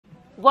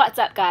What's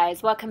up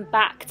guys, welcome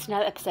back to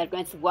another episode of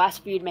Going to the Worst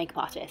Reviewed Makeup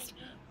Artist.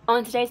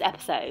 On today's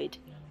episode,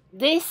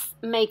 this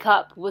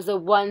makeup was a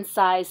one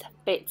size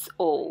fits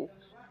all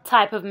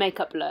type of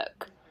makeup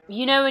look.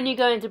 You know when you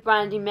go into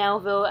Brandy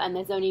Melville and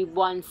there's only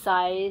one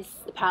size,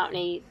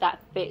 apparently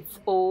that fits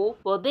all?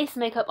 Well, this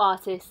makeup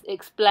artist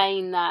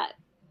explained that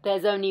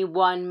there's only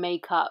one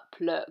makeup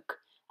look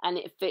and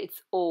it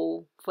fits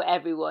all for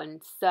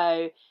everyone.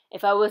 So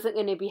if I wasn't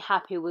going to be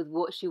happy with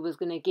what she was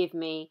going to give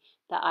me,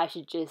 that I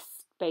should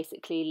just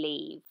basically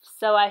leave.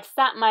 So I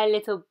sat my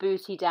little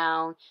booty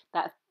down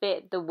that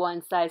fit the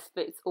one size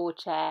fits all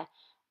chair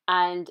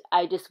and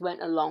I just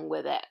went along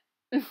with it.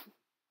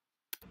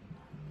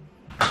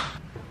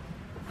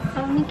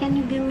 Tony, can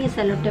you give me a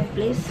sellotape,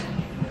 please?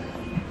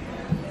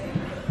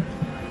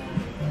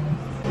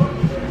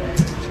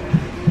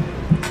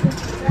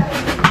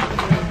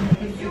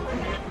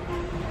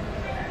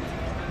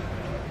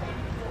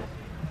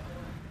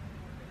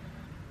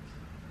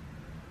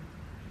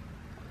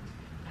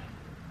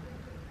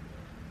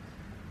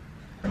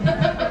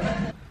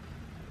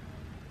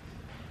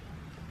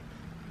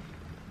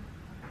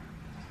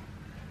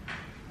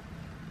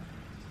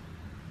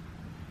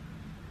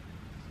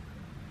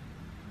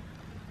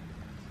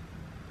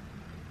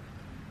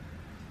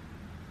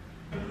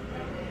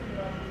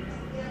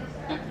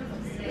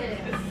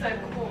 So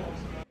cool.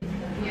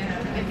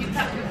 Yeah, if you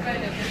tap your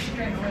phone, it'll go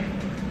straight away.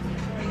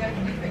 You go to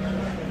the picture.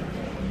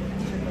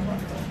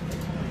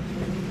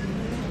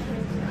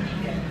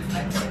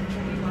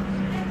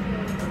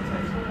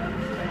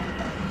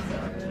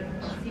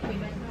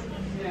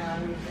 Yeah.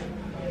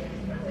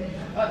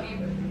 Are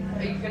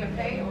you going to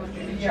pay or is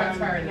it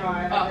transparent? No,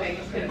 okay,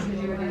 you should. Because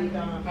you already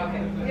done.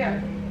 Okay, yeah.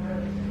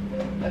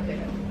 Okay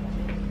then.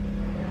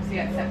 So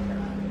yeah,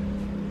 separate.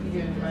 You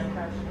doing it by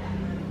cash?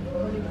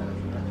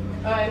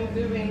 I'm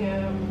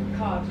doing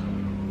card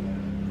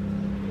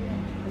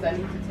because I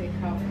need to take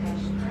half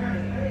cash.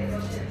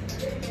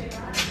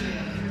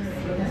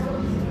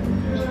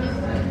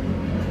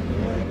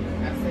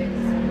 That's it.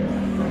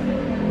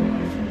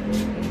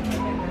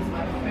 There's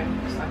my phone,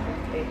 so I can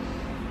pay.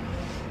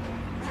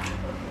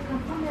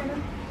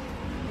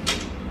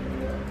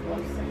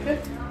 1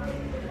 second.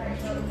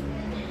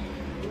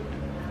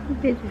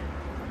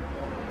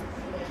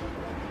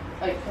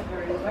 Like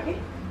February already?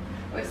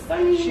 Oh, it's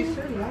sunny. She's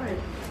so light.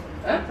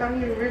 Huh? I don't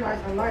even realise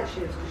how light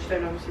she is because she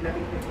don't obviously let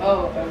me pick it.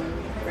 Oh,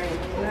 rain.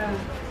 Yeah.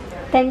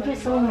 Thank you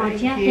so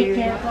much. Yeah, take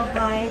care. Bye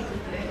bye.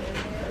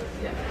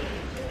 Yeah,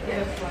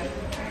 that's fine.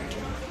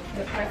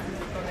 The price is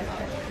gone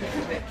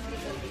a bit.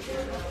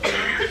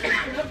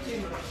 Not too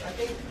much. I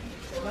think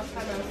last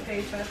time I was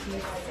paid first.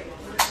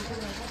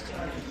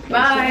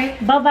 Bye.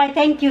 Bye bye.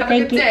 Thank you. Have a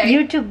Thank good you. day.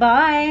 You too.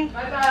 Bye.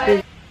 Bye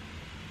bye.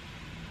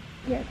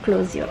 Yeah,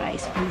 close your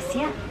eyes, please.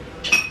 Yeah.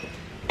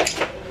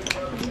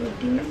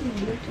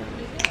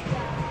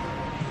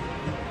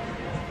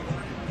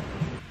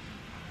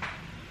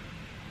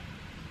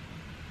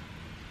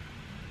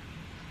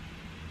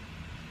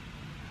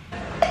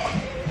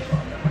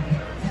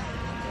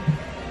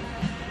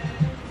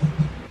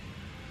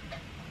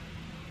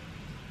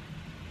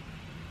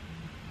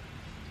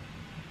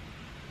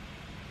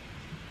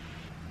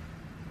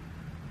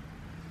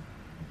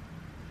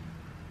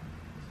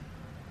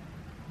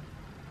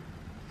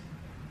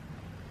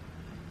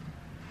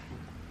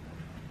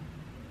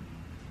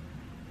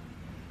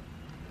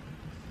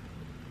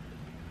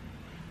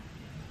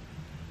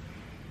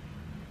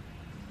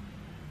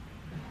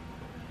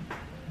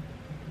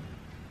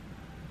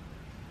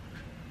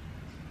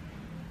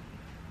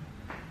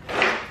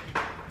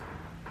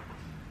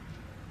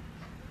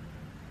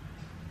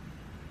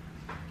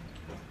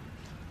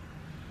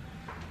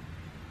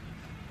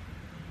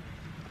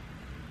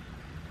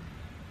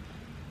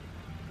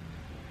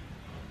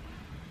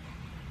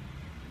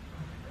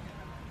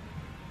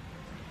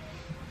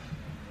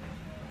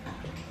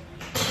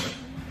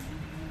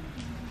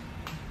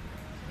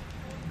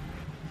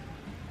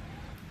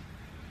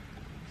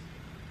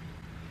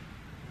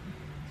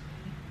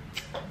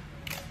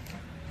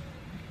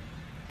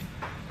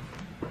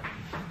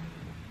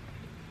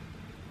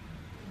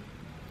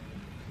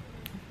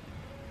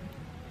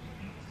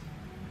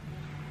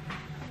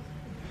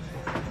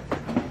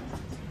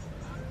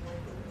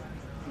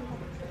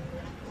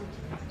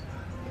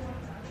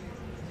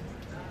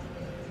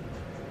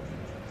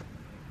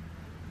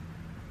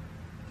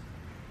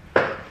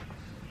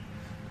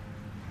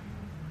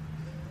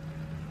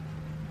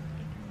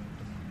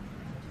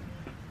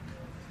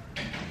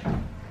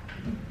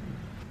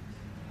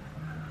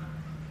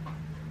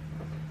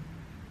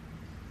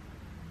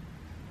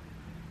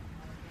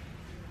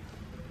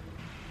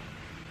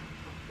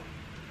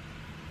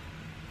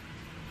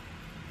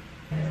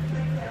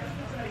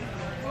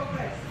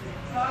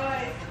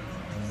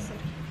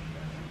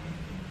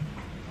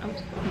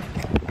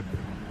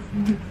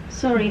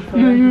 Sorry for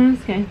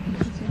It's okay.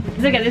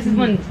 It's okay, this is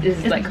one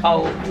is like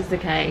old, it's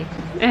okay.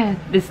 Yeah,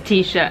 this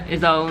t-shirt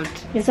is old.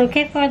 It's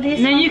okay for this?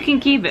 No, one? you can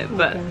keep it,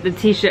 but the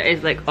t-shirt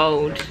is like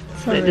old,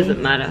 so it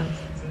doesn't matter.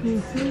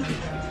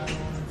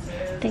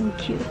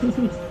 Thank you.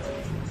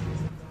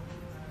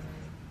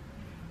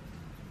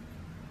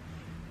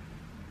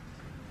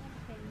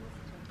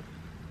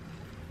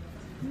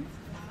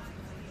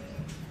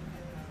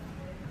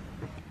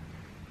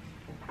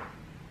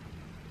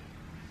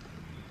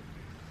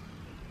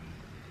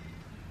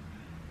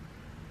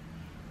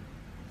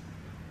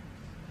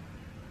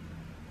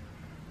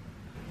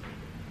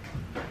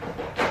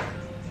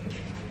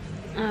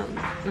 Oh,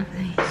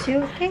 nothing. Is you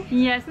okay?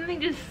 Yeah,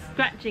 something just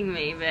scratching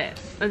me, but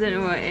I don't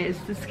know what it is.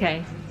 It's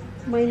okay.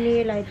 My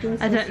nail, I think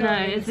so. I don't know,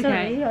 Sorry. it's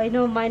Sorry, okay. I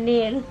know my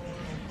nail.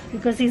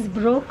 Because it's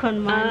broken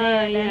my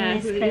nail yeah,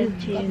 and it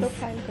scratches.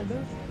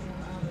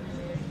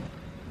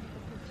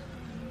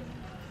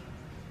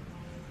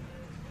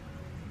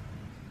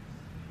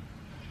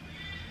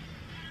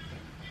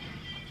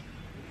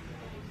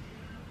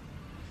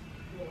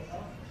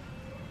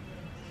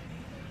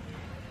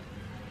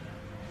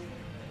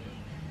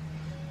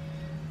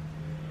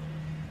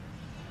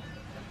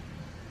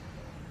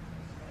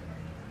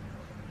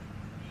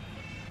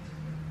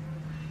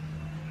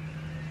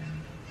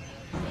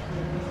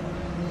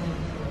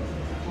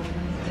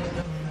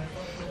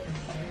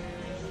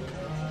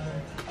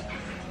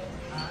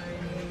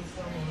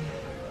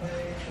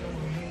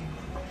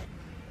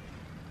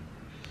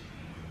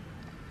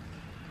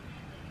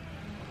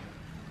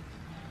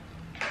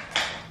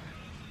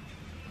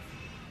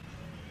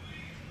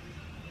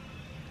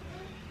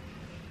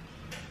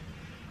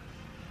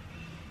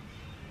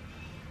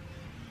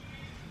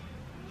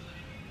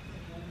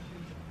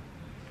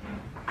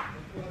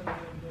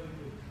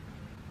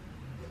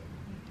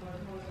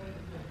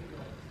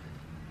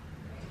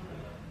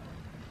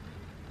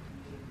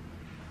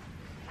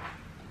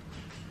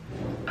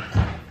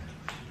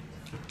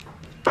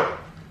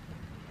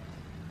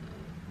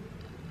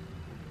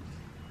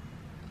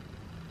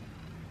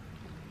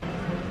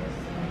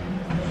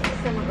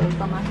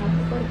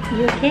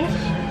 You okay?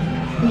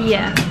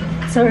 Yeah,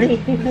 Sorry.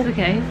 it's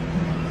okay.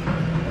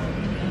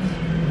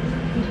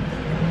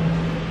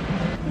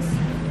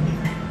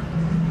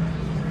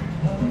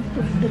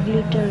 Put the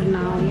glitter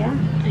now, yeah?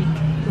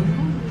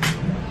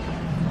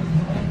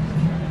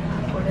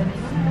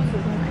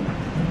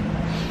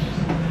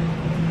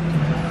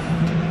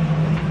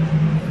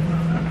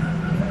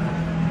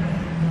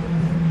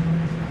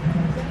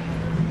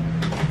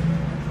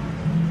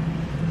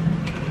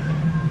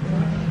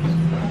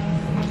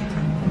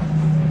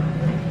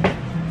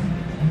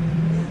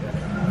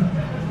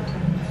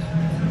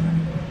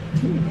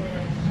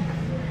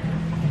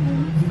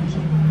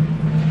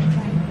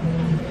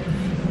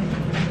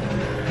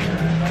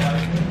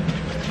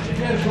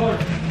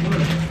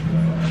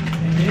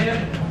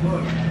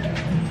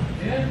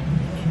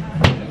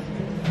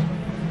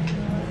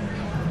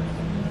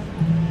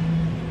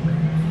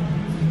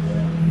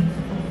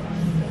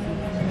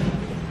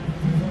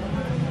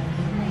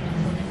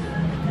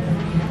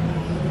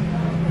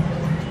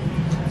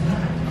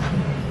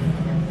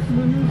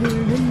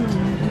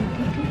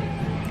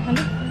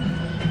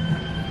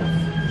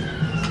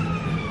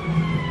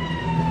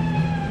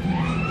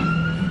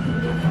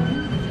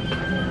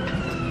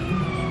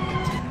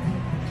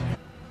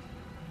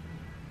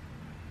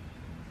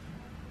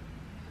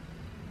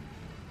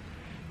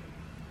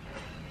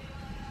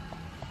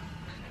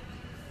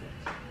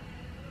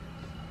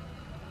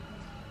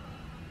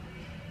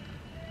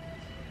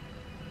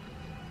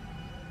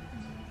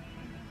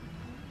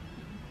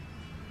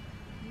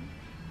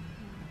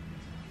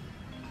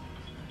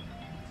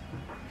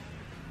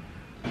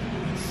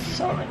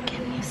 Sorry,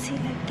 can you see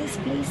like this,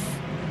 please?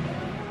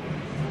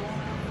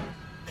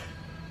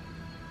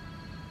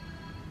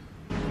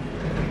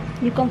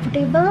 You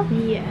comfortable?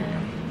 Yeah.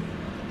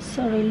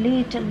 Sorry,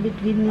 little bit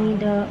we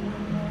need a...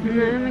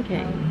 No, I'm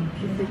okay.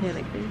 It's okay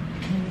like this.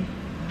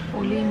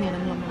 Only me and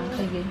I'm not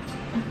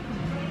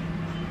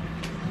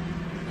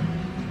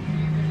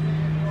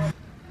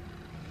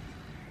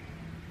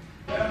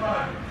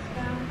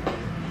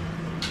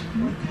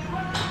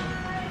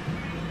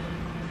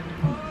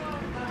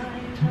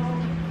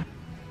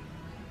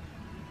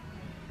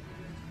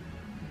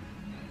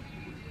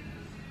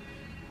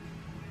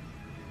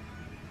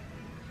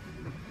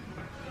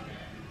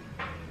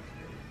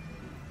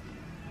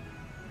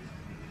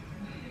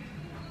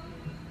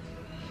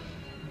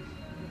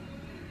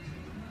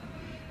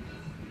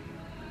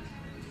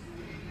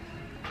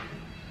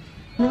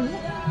No,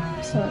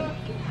 sorry.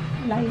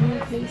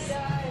 Liner, please.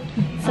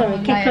 Sorry,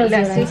 can close your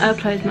eyes. I'll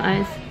close my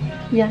eyes.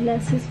 Yeah,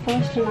 lashes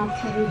first and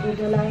after we do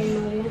the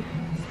liner, yeah.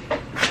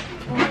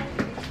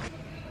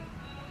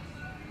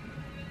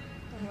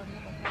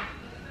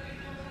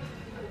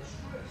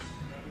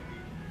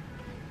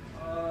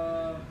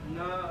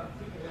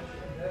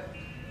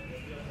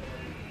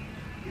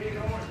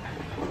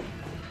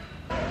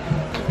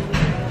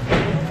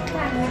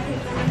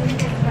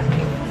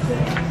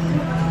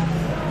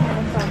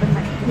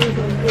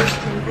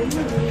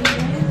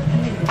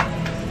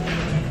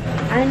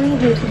 I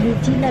need it to be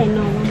chila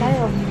no.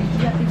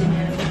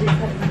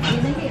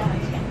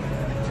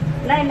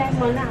 Lai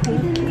mana?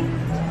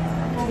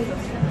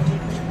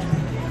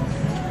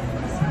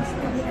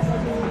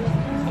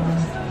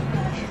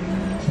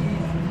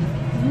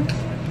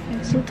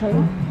 શું થયું?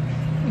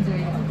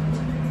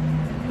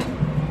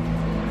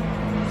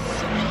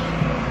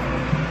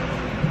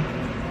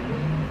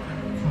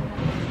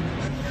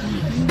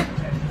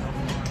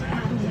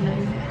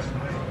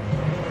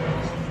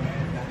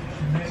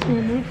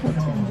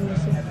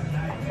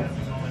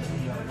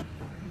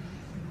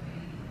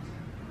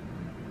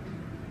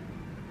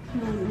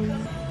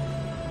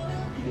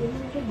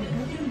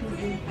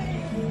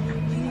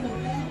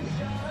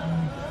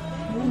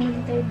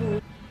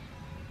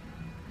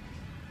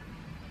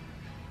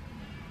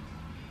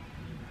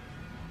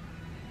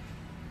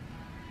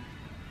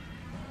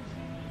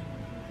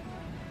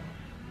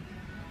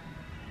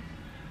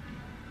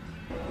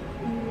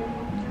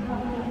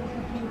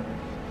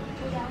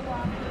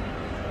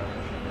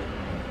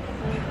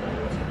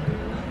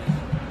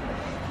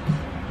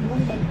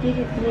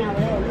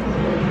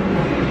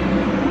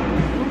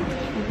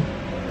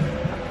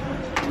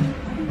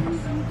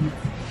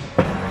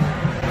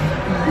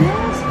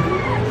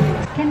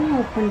 Can you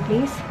open,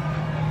 please?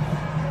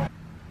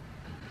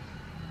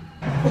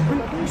 Open,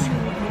 please.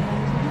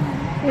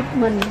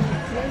 One minute.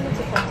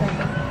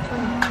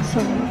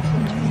 Sorry.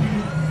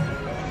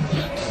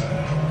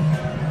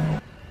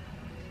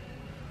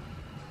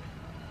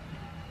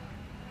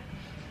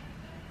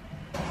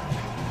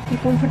 You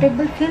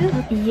comfortable,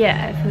 Phil?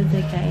 Yeah, it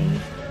feels okay.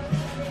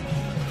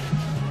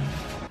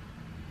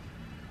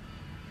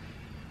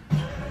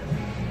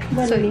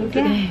 One minute,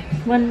 yeah.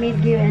 1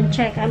 minute, give and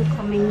check. I'm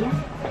coming,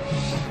 yeah.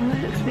 Oh,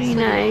 it looks really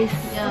nice.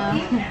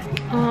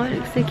 Yeah. Oh, it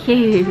looks so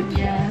cute.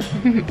 Yeah.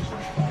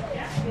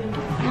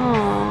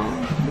 Oh,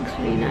 it looks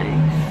really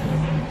nice.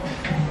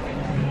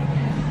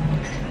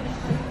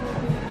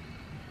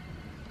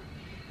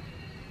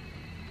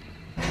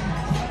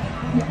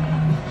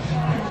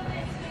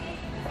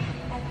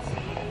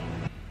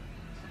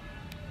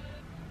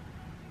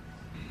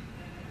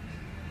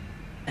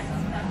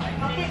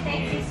 Okay,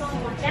 thank you so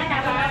much.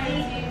 Have a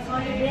lovely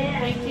holiday.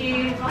 Thank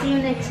you. See you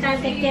next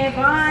time. Take care.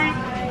 Bye.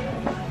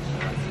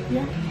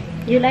 Yeah.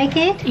 You like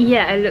it?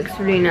 Yeah, it looks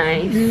really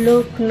nice.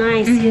 Look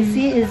nice. You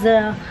see, is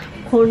a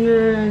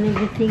corner and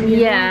everything. you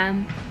Yeah.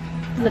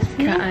 know? Look,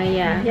 see?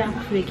 Yeah. Yeah.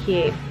 It's really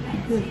cute.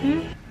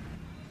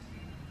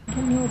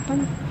 Can you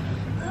open?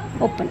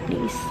 Open,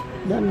 please.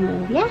 Don't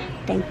move. Yeah.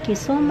 Thank you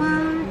so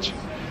much.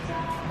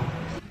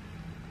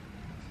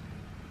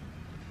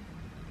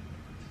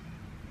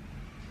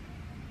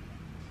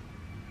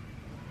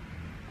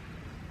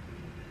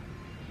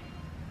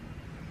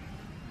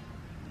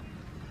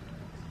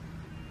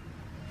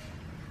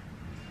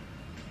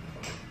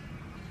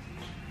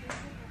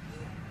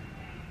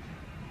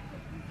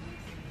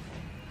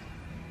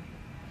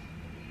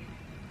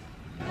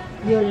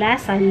 Your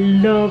lash, I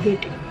love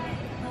it.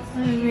 Oh,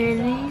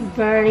 really?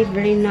 Very,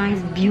 very nice.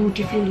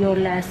 Beautiful, your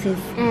lashes.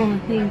 Oh,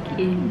 thank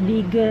you.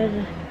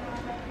 Bigger.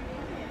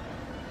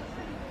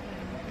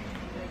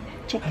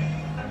 Check.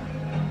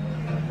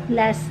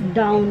 Lash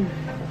down.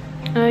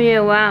 Oh,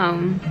 yeah, wow.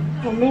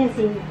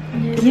 Amazing.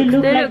 Yeah, You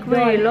look they like look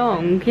really doll.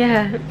 long,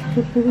 yeah.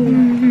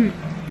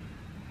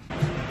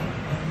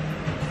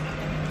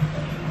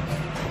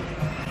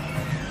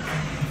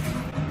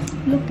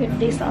 Look at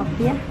this up,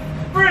 yeah.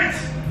 Fritz!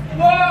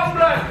 Whoa,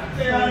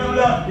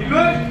 blood! You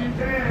good?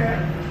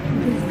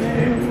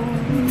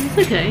 It's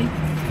okay.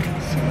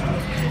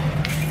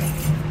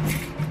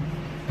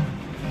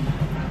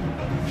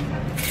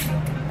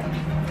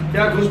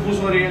 क्या घुसपुस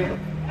हो रही है?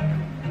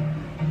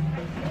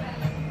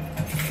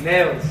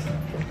 Nails.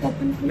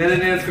 मेरे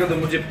nails का तो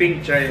मुझे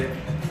pink चाहिए.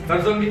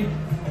 कर दूंगी?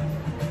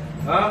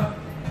 हाँ?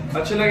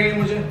 अच्छे लगेंगे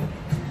मुझे?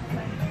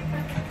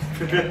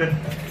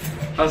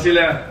 हंसी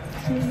लगा.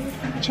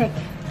 Check.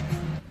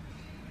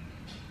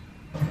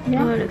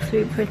 Oh, it looks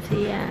really pretty,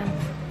 yeah.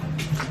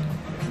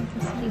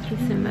 Thank you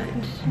so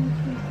much.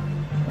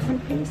 Open,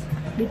 please.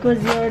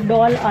 Because your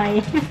doll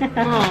eye.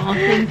 Oh,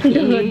 thank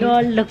Your you.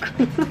 doll look.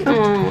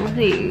 Oh,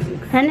 thanks.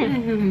 Honey?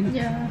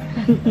 Yeah.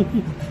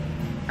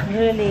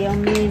 Really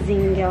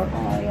amazing, your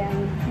eye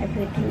and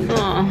everything.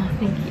 Oh,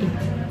 thank you.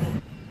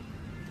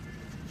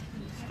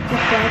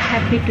 You're quite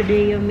happy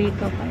today, your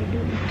makeup I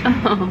do.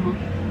 Oh.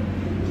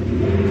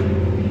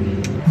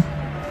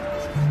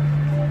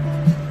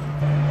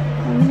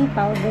 How many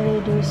powder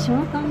you do? So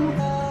come.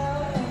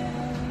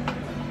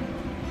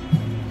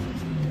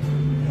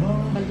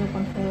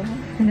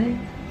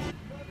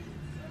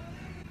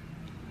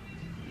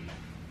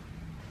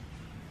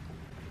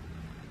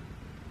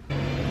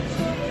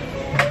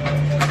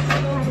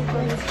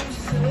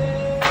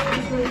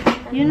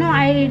 You know,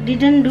 I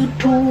didn't do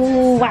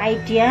too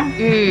white, yeah?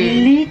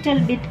 Little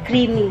bit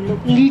creamy, look,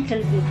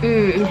 little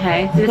bit.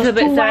 Okay. It's Because a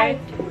bit too sorry. white.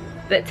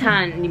 Bit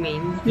tan, you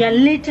mean? Yeah,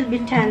 little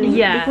bit tanning.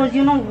 Yeah. Because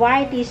you know,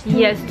 white is too.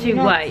 Yes, too you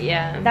know, white,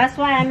 yeah. That's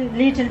why I'm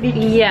little bit.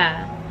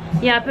 Yeah.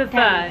 Yeah, I prefer,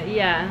 Tan.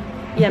 yeah.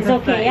 Yeah, It's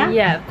prefer. okay, yeah?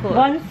 Yeah, of course.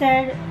 One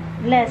shade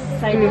less,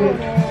 I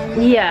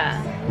do.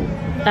 Yeah.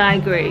 I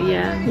agree,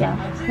 yeah. Yeah,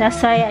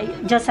 that's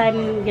why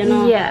I'm, you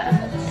know,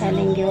 Yeah.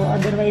 telling you.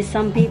 Otherwise,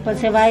 some people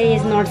say, why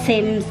is not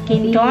same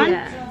skin tone?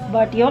 Yeah.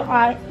 But your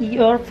eye,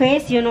 your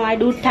face, you know, I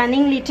do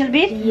tanning little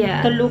bit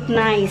Yeah. to look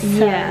nice.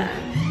 Yeah.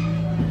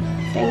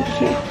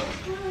 Thank you.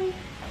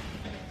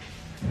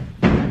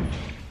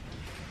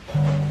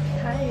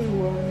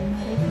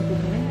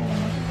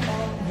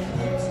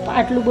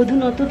 આટલું બધું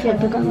નહોતું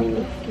થતું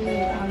કામિની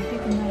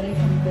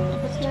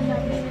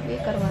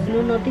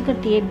એનું નહોતી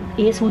કરતી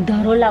એ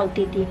સુધારો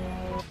લાવતી હતી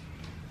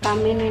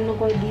કામિનીનો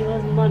કોઈ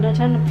દિવસ મને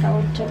છે ને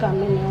પ્રાઉડ છે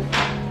કામિની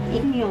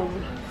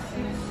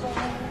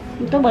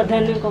હું તો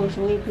બધાને કહું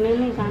છું, એકને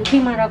નહીં, કાંથી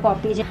મારા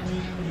કોપી છે.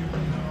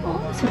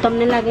 શું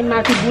તમને લાગે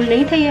મારાથી ભૂલ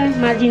નહીં થઈ હોય?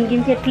 મારી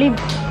જિંદગીની કેટલી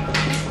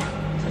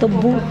તો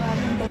ભૂલ.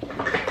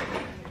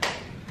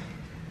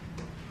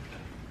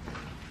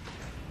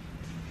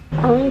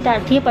 હવે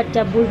ત્યારથી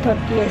 50 ભૂલ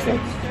થતી હશે.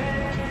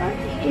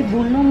 એ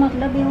ભૂલનો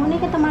મતલબ એવો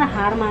નહીં કે તમારે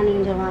હાર માની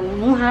જવાનું.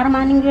 હું હાર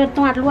માની ગયો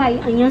તો આટલું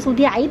અહીંયા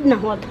સુધી આવી જ ન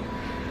હોત.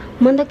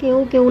 મને તો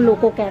કેવું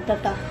લોકો કહેતા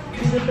હતા,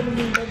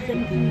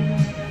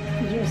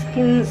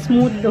 સ્કિન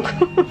સ્મૂથ લોકો.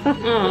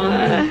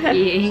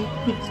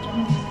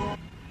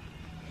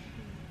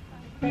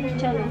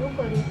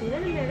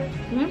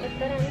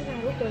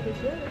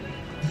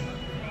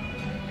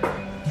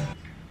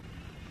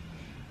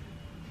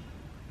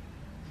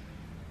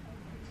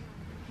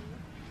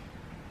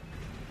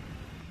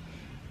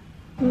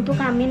 હું તો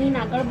કામિની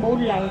આગળ બહુ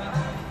જ લાઈક,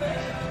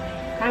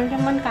 કારણ કે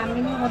મને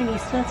કામિની પર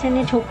વિશ્વાસ છે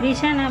ને, છોકરી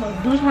છે ને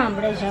બધું જ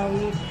સાંભળે છે.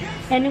 હવે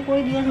એને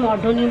કોઈ દિવસ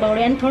મોઢું નહીં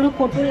બગડે. એને થોડું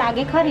ખોટું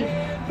લાગે ખરી,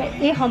 પણ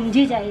એ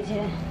સમજી જાય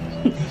છે.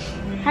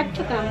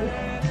 સાચું કામ.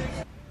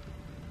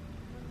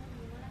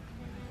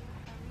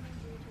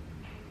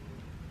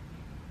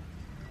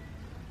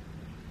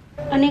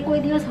 અને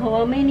કોઈ દિવસ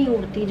હવામાં નહીં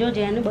ઉડતી. જો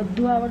જેને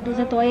બધું આવડતું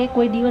છે તો એ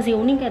કોઈ દિવસ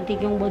એવું નહીં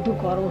કહેતી કે હું બધું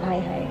કરું.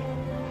 હાય હાય.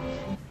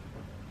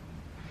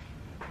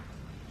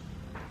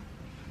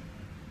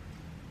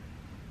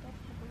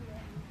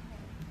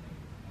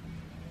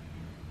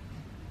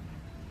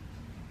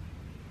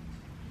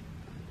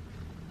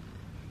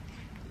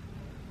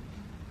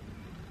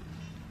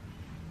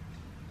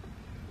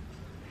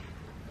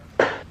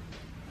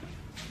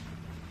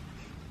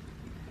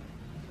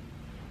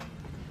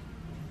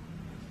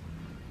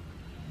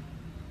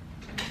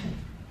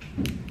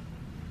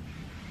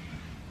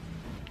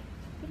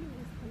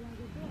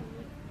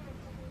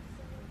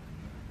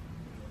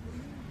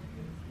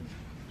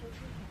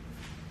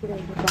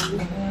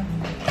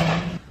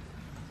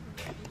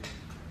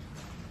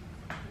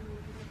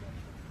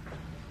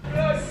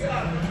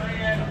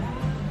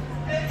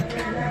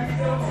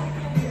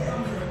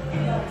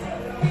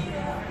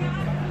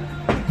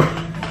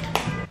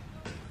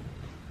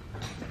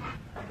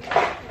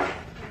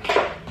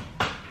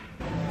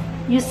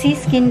 You see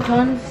skin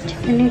tone?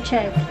 Can you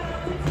check?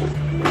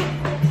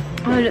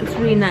 Oh, it looks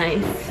really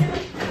nice.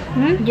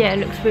 Yeah, it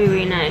looks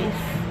really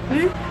nice.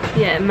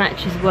 Yeah, it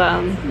matches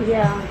well.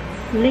 Yeah,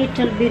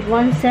 little bit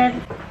one set.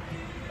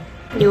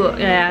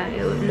 Yeah,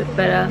 it would look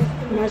better.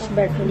 Much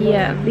better.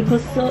 Yeah.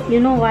 Because you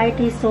know white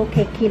is so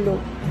khaki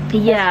look.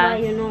 Yeah.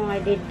 That's why I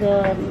did the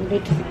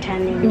little bit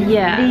tanning.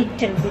 Yeah.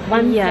 Little bit.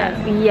 One Yeah,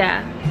 set. yeah.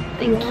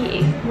 Thank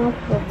you. No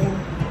problem.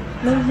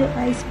 Close your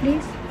eyes,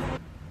 please.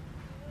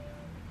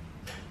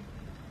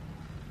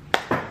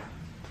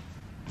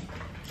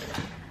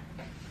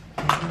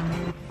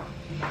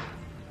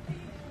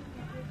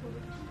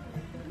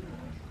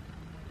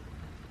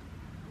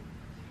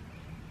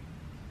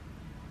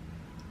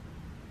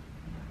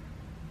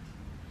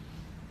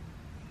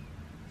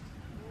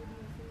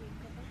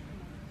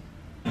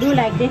 Do you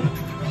like this?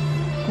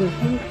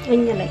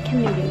 Anh là like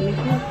can you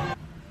make it?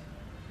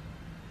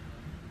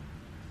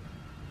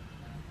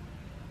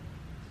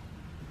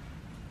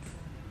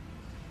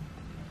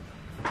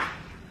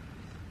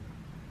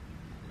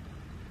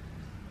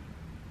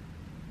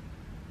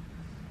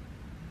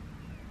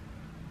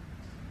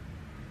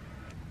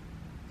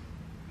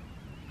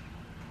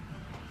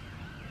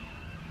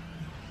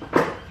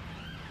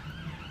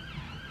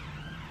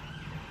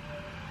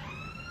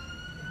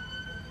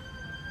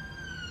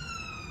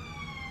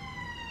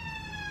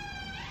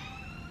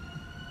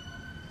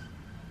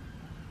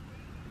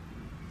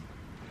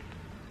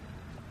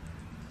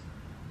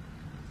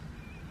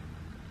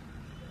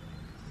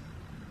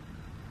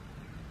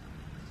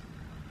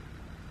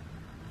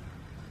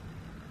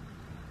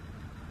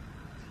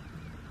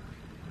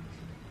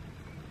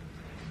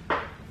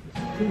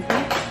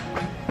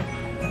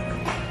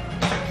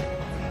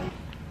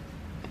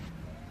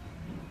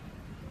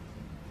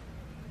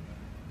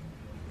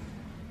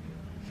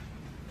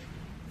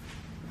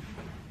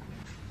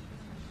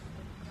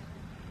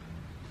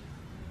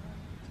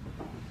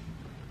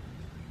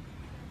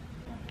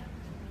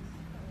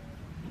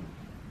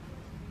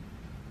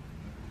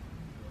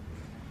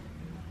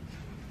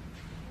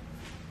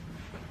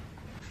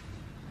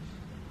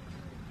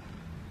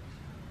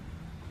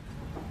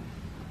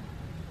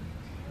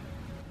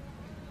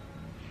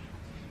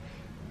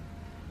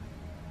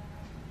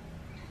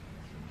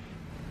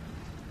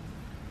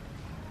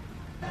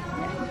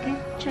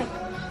 Check.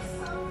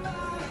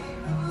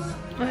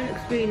 Oh, it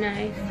looks really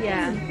nice.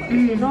 Yeah.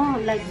 You know,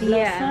 like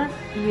blusher,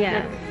 Yeah.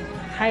 like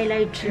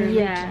highlighter.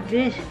 Yeah.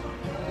 This.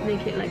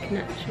 Make it like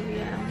natural.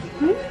 Yeah.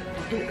 Hmm?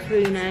 It looks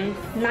really nice.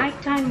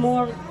 Nighttime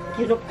more,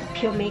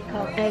 pure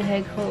makeup.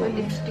 Okay, cool.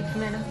 Lipstick,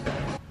 madam.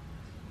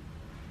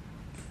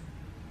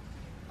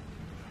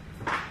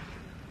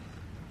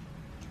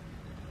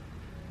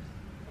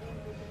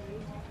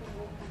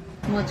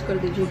 मौज कर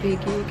दीजिए भी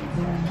एक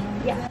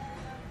Yeah.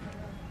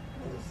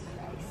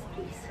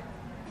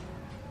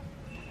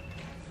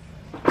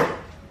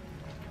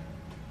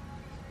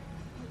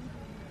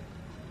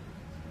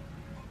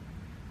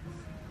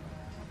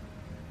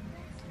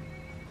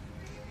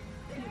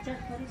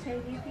 Picture थोड़ी થઈ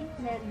ગઈ હતી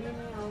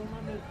મેરડીની આવુમાં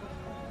makeup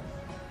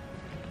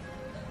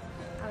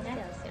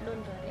આવશે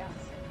ડોન્ટ વરી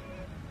આવશે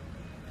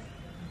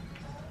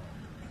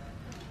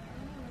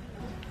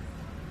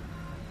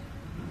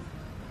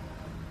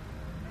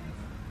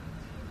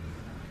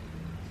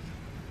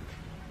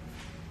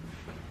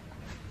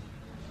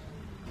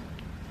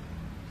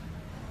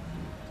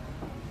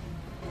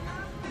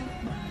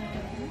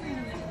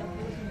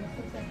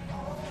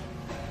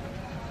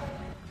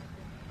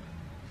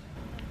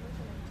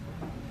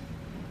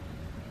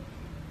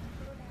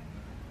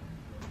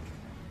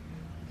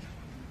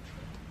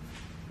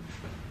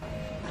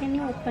Can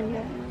you open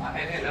your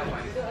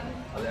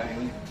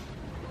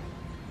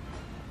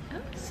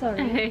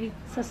Sorry.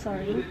 So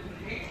sorry.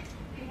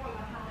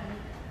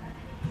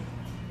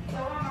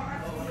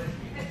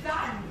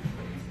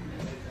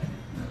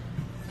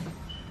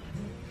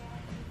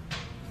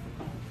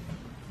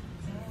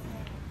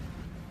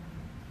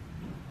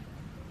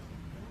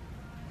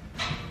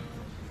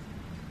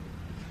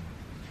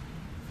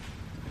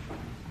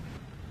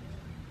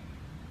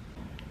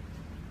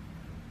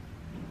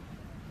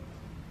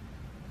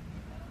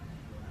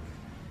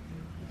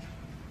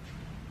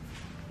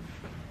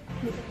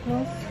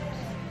 Close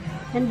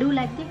and do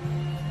like this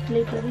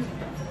little bit.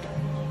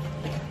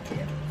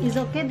 Is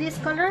okay this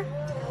color?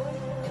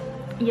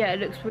 Yeah, it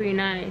looks really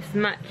nice.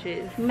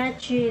 Matches.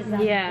 Matches.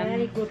 Yeah.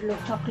 Very good look.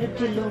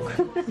 Chocolatey look.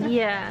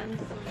 Yeah.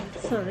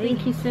 Sorry.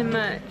 Thank you so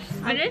much.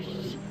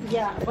 Finished?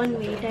 Yeah, 1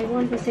 minute. I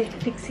want to say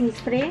fixing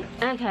spray.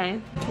 Okay.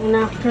 And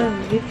after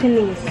we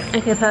finish.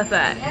 Okay,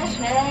 perfect.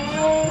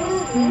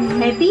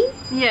 Happy?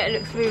 Yeah, it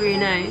looks really,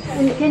 really nice.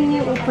 And can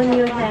you open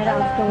your hair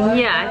afterwards?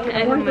 Yeah, I can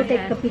I open want my to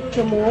take hair. a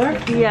picture more.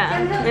 Yeah,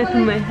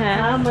 open my hair.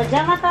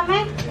 મજામાં તમે?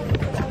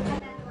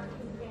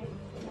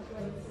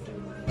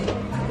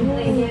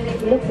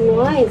 Look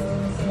nice.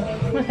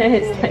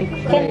 It's like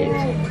weird.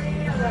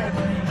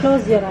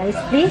 Close your eyes,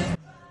 please.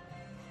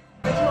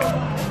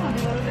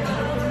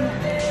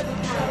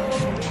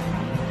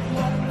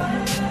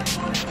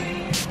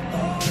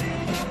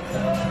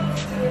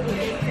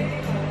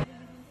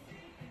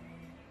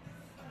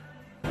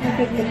 I'll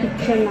take the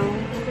picture now.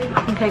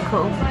 Okay,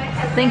 cool.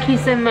 Thank you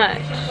so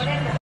much.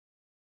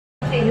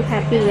 Are you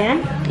happy, yeah?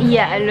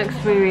 Yeah, it looks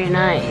really, really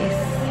nice.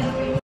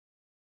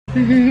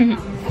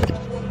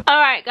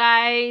 Alright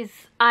guys,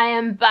 I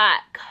am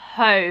back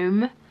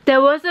home.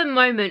 There was a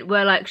moment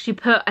where like she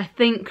put, I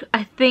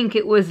think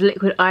it was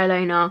liquid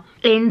eyeliner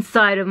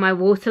inside of my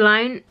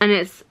waterline, and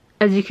it's,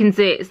 as you can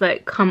see, it's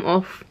like come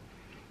off.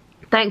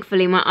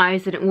 Thankfully my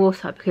eyes didn't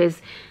water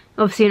because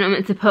obviously you're not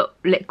meant to put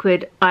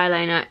liquid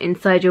eyeliner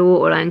inside your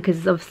waterline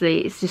because obviously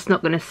it's just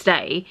not going to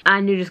stay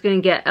and you're just going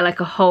to get like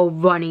a whole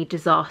runny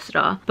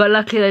disaster. But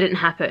luckily that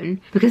didn't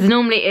happen because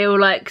normally it will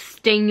like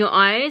sting your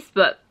eyes,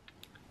 but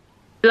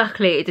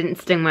luckily it didn't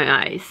sting my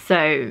eyes. So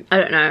I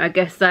don't know, I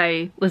guess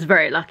I was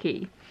very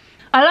lucky.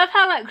 I love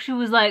how like she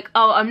was like,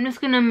 oh, I'm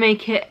just going to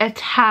make it a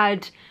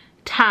tad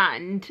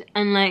tanned,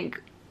 and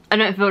like I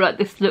don't feel like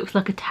this looks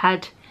like a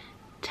tad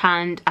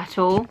tanned at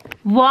all.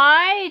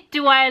 Why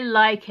do I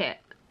like it?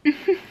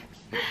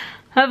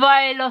 Have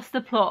I lost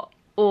the plot?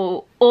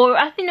 Or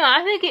I think no,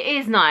 I think it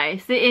is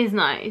nice. It is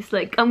nice.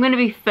 Like I'm gonna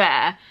be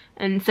fair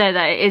and say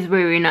that it is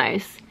really, really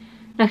nice.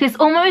 Like it's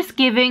almost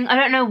giving, I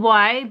don't know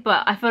why,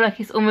 but I feel like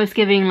it's almost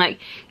giving like,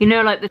 you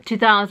know, like the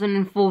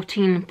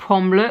 2014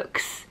 prom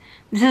looks.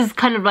 This is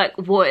kind of like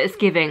what it's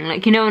giving.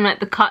 Like, you know, when like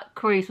the cut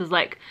crease was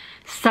like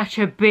such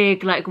a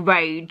big like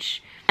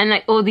rage, and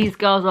like all these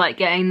girls are like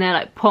getting their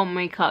like prom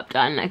makeup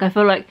done. Like I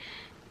feel like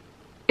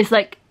it's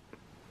like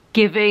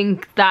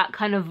giving that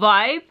kind of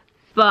vibe.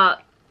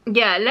 But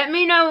yeah, let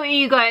me know what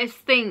you guys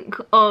think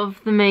of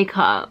the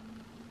makeup.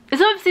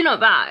 It's obviously not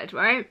bad,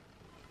 right?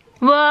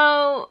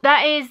 Well,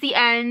 that is the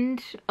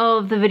end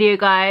of the video,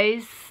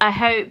 guys. I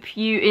hope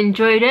you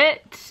enjoyed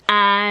it,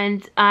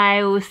 and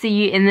I will see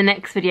you in the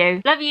next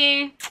video. Love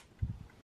you!